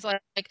surprise me if she's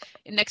like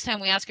next time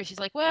we ask her,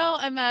 she's like, well,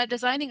 I'm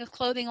designing a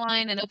clothing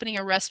line and opening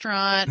a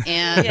restaurant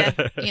and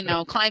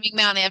climbing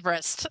Mount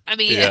Everest. I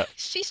mean,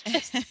 she's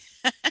just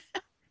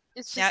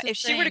it's just now if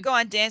she were to go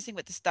on Dancing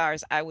with the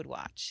Stars, I would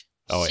watch.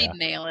 She'd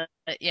nail it.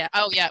 Yeah.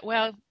 Oh yeah.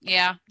 Well,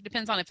 yeah,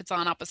 depends on if it's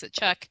on opposite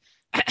Chuck.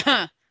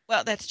 Well,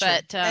 that's true.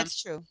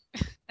 That's true.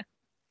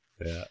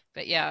 Yeah.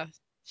 But yeah,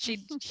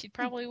 she'd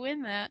probably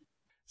win that.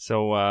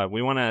 So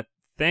we want to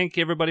thank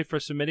everybody for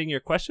submitting your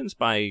questions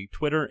by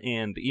Twitter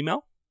and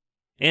email.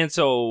 And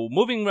so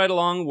moving right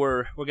along,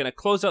 we're going to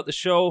close out the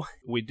show.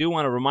 We do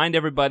want to remind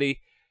everybody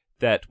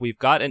that we've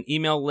got an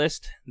email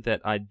list that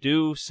I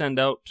do send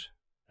out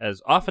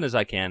as often as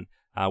I can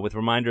with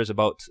reminders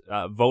about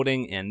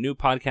voting and new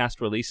podcast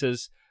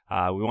releases.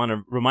 We want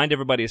to remind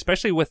everybody,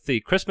 especially with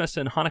the Christmas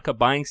and Hanukkah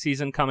buying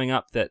season coming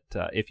up, that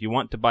if you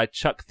want to buy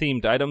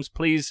Chuck-themed items,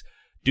 please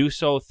do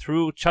so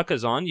through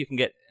Chuckazon. You can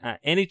get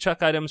any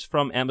Chuck items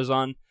from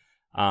Amazon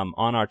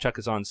on our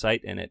Chuckazon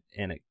site, and it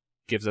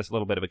gives us a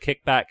little bit of a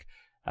kickback,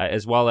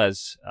 as well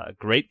as a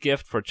great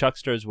gift for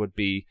Chucksters would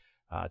be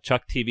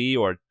Chuck TV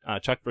or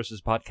Chuck versus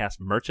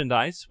Podcast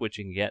merchandise, which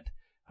you can get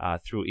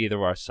through either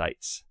of our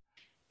sites.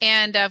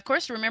 And of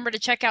course, remember to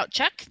check out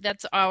Chuck.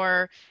 That's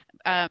our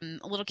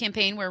little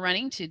campaign we're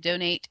running to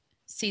donate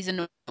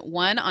season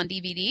 1 on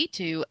DVD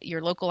to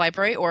your local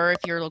library, or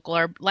if your local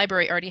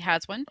library already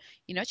has one,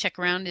 check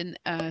around in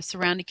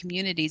surrounding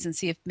communities and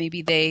see if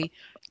maybe they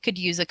could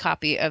use a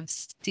copy of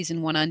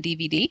season 1 on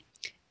DVD.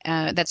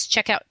 That's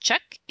Check Out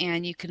Chuck,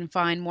 and you can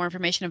find more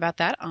information about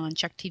that on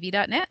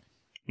chucktv.net.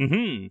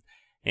 Mm-hmm.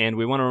 And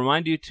we want to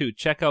remind you to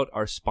check out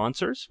our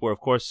sponsors. We're, of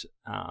course,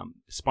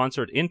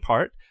 sponsored in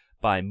part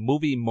by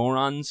Movie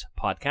Morons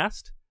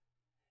Podcast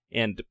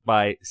and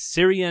by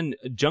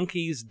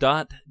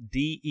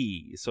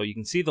SyrianJunkies.de. So you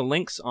can see the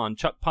links on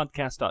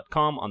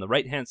chuckpodcast.com on the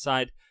right-hand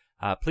side.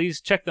 Please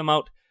check them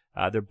out.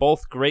 They're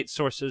both great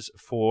sources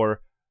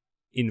for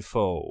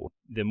info.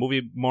 The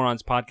Movie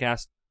Morons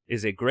Podcast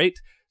is a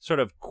great sort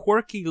of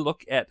quirky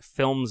look at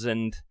films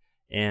and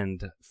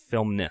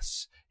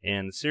filmness.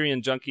 And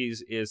Syrian Junkies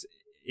is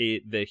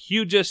the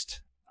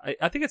hugest,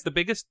 I think it's the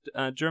biggest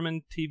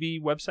German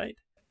TV website.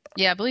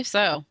 Yeah, I believe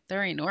so.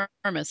 They're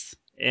enormous.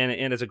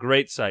 and it's a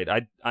great site.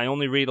 I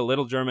only read a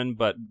little German,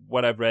 but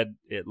what I've read,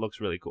 it looks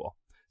really cool.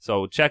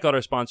 So check out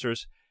our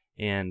sponsors,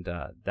 and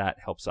that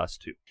helps us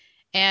too.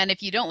 And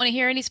if you don't want to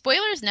hear any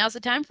spoilers, now's the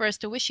time for us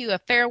to wish you a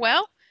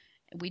farewell.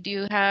 We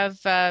do have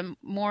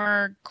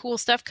more cool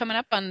stuff coming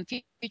up on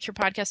future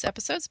podcast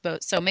episodes,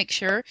 so make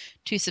sure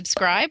to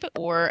subscribe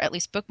or at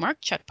least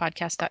bookmark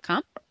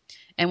chuckpodcast.com.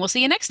 And we'll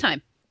see you next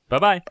time.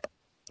 Bye-bye.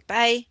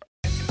 Bye.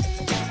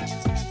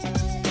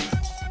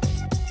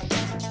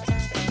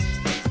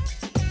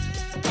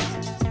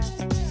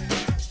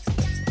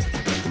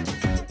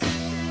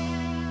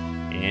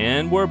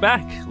 And we're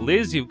back.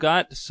 Liz, you've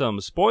got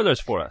some spoilers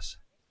for us.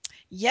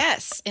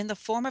 Yes, in the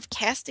form of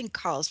casting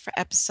calls for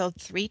episode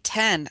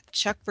 310,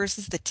 Chuck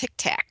versus the Tic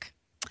Tac.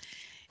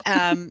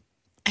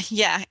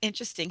 Yeah,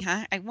 interesting,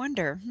 huh? I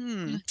wonder,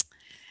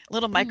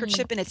 little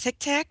microchip in a Tic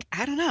Tac?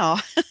 I don't know.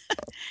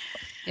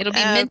 It'll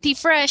be minty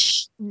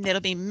fresh. It'll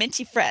be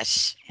minty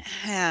fresh,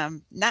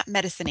 not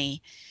medicine-y.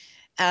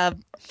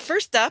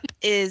 First up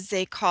is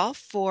a call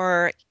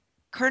for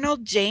Colonel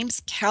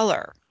James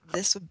Keller.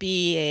 This would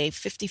be a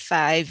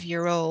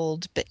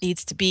 55-year-old, but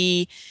needs to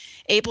be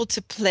able to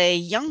play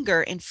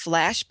younger in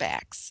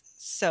flashbacks.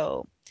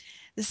 So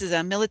this is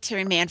a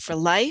military man for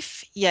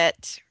life,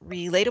 yet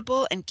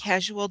relatable and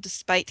casual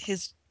despite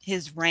his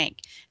rank.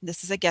 And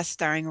this is a guest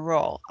starring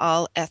role.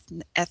 All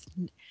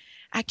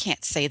I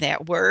can't say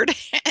that word.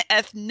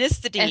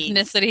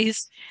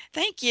 Ethnicities.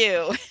 Thank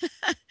you.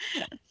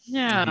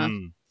 Yeah.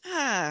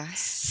 Mm-hmm.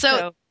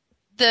 So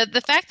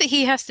the fact that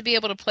he has to be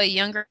able to play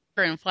younger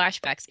in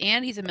flashbacks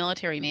and he's a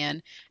military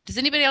man, does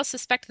anybody else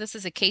suspect this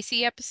is a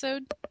Casey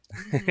episode?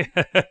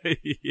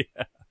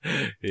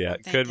 Yeah,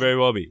 could very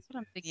well be.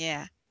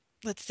 Yeah.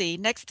 Let's see.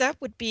 Next up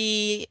would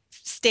be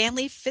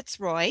Stanley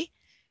Fitzroy,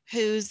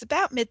 who's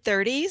about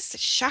mid-30s,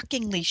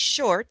 shockingly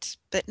short,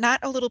 but not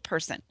a little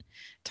person.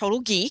 Total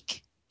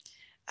geek.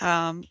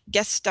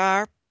 Guest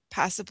star,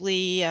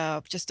 possibly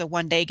just a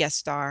one-day guest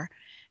star.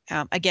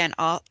 Again,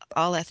 all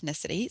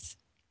ethnicities.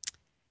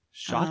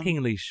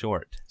 Shockingly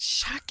short.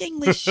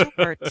 Shockingly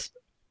short.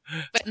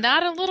 But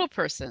not a little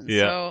person.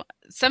 Yeah. So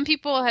some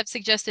people have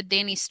suggested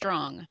Danny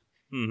Strong,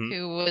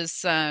 who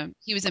was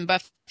he was in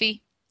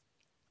Buffy.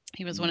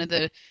 He was one of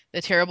the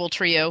terrible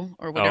trio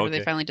or whatever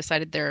they finally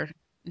decided their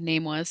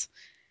name was.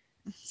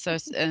 So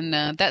and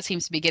that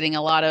seems to be getting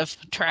a lot of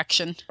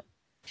traction.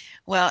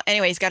 Well,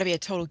 anyway, he's got to be a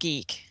total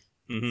geek.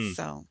 Mm-hmm.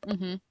 So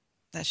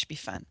that should be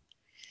fun.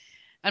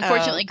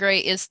 Unfortunately, Gray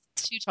is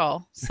too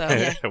tall. So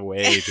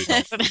way too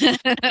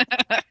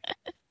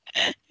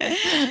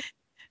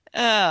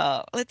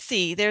tall. Let's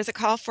see. There's a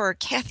call for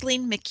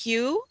Kathleen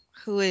McHugh,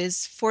 who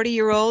is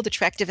 40-year-old,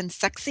 attractive and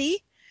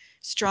sexy,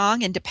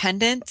 strong,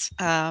 independent.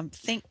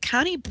 Think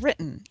Connie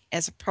Britton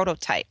as a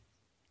prototype.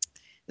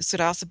 This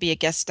would also be a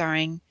guest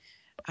starring,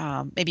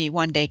 maybe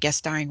one-day guest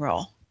starring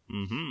role.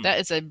 Mm-hmm. That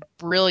is a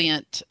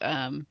brilliant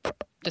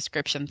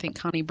description. Think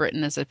Connie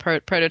Britton as a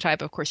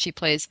prototype. Of course, she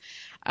plays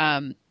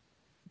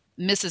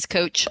Mrs.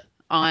 Coach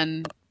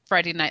on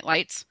Friday Night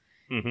Lights.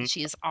 Mm-hmm.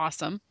 She is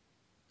awesome.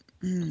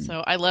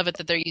 So I love it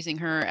that they're using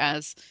her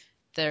as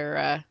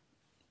their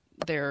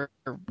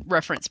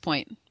reference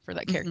point for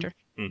that character.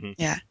 Mm-hmm.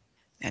 Yeah.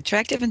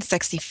 Attractive and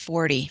sexy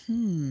 40.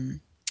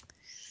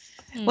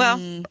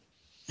 Well,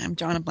 I'm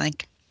drawing a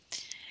blank.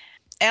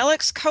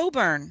 Alex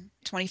Coburn,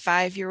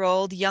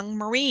 25-year-old young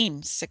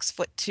Marine,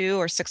 6'2"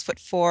 or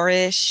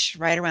 6'4"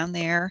 right around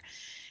there.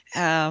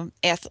 Of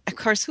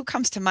course, who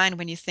comes to mind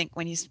when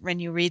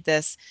you read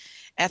this?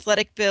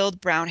 Athletic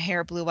build, brown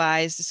hair, blue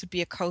eyes. This would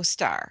be a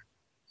co-star.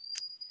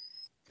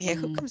 Yeah,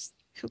 who comes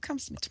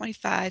to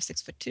 25,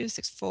 6'2",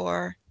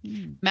 6'4"?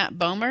 Matt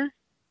Bomer.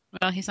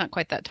 Well, he's not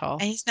quite that tall,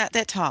 And he's not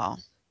that tall.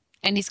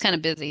 and he's kind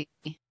of busy.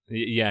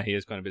 Yeah, he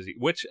is kind of busy.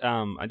 Which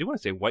I do want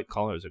to say, White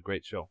Collar is a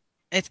great show.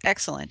 It's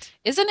excellent.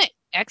 Isn't it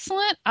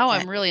excellent? Oh, Yeah.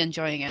 I'm really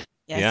enjoying it.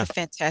 Yeah, it's a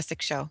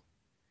fantastic show.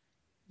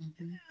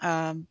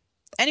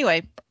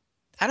 Anyway,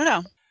 I don't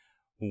know.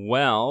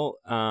 Well,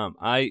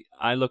 I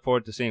look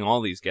forward to seeing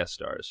all these guest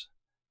stars.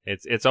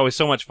 It's always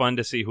so much fun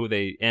to see who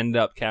they end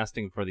up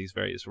casting for these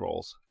various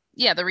roles.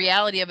 Yeah, the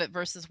reality of it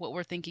versus what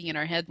we're thinking in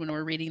our head when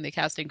we're reading the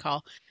casting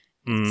call.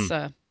 It's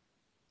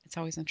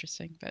always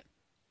interesting. But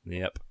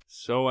yep.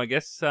 So I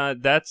guess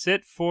that's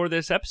it for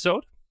this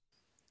episode.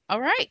 all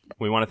right.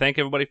 We want to thank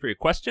everybody for your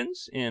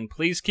questions, and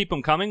please keep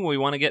them coming. We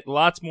want to get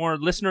lots more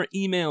listener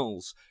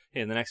emails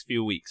in the next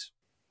few weeks.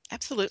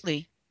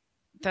 Absolutely.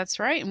 That's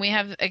right. And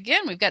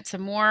we've got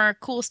some more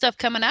cool stuff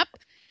coming up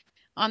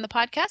on the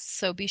podcast.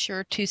 So be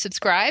sure to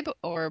subscribe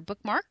or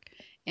bookmark.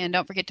 And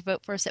don't forget to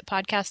vote for us at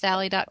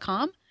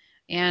podcastalley.com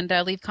and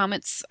leave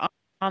comments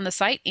on the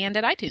site and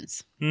at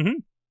iTunes.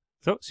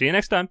 So see you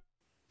next time.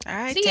 All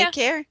right. See ya. Take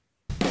care.